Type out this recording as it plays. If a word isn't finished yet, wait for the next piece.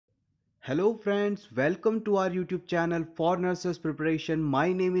Hello friends, welcome to our YouTube channel for nurses preparation.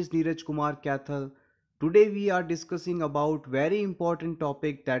 My name is Neeraj Kumar Kaithal. Today we are discussing about very important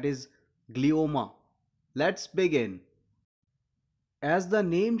topic, that is glioma. Let's begin. As the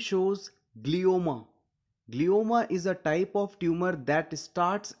name shows, glioma. Glioma is a type of tumor that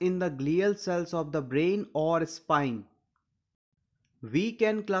starts in the glial cells of the brain or spine. We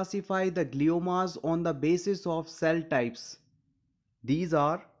can classify the gliomas on the basis of cell types. These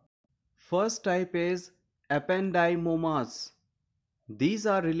are: first type is ependymomas. These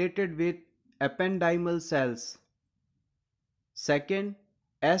are related with ependymal cells. Second,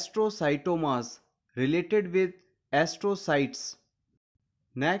 astrocytomas, related with astrocytes.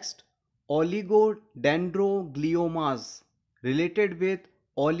 Next, oligodendrogliomas, related with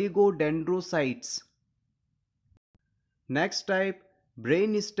oligodendrocytes. Next type,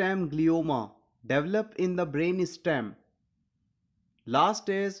 brainstem glioma, develop in the brainstem. Last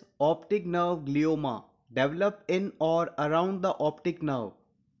is optic nerve glioma, develop in or around the optic nerve.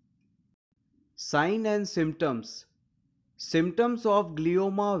 Sign and symptoms. Symptoms of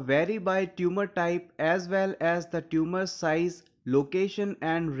glioma vary by tumor type as well as the tumor size, location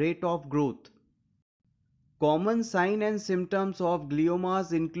and rate of growth. Common sign and symptoms of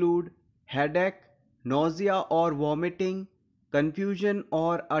gliomas include headache, nausea or vomiting, confusion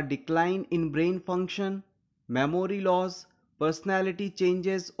or a decline in brain function, memory loss, personality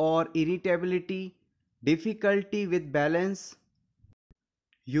changes or irritability, difficulty with balance,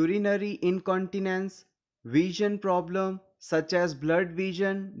 urinary incontinence, vision problem such as blurred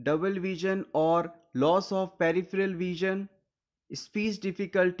vision, double vision or loss of peripheral vision, speech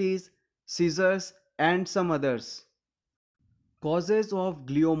difficulties, seizures and some others. Causes of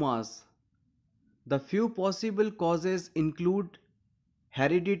gliomas. The few possible causes include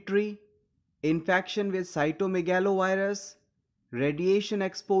hereditary, infection with cytomegalovirus, radiation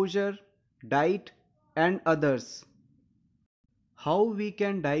exposure, diet and others. How we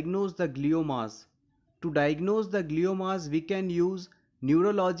can diagnose the gliomas? To diagnose the gliomas, we can use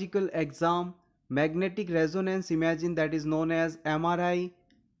neurological exam, magnetic resonance imaging, that is known as MRI,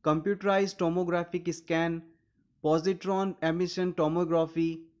 computerized tomographic scan, positron emission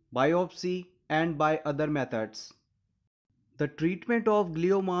tomography, biopsy and by other methods. The treatment of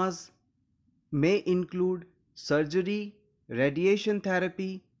gliomas may include surgery, radiation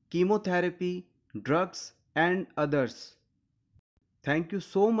therapy, chemotherapy, drugs and others. Thank you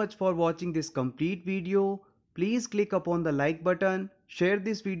so much for watching this complete video. Please click upon the like button, share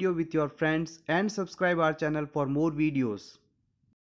this video with your friends and subscribe our channel for more videos.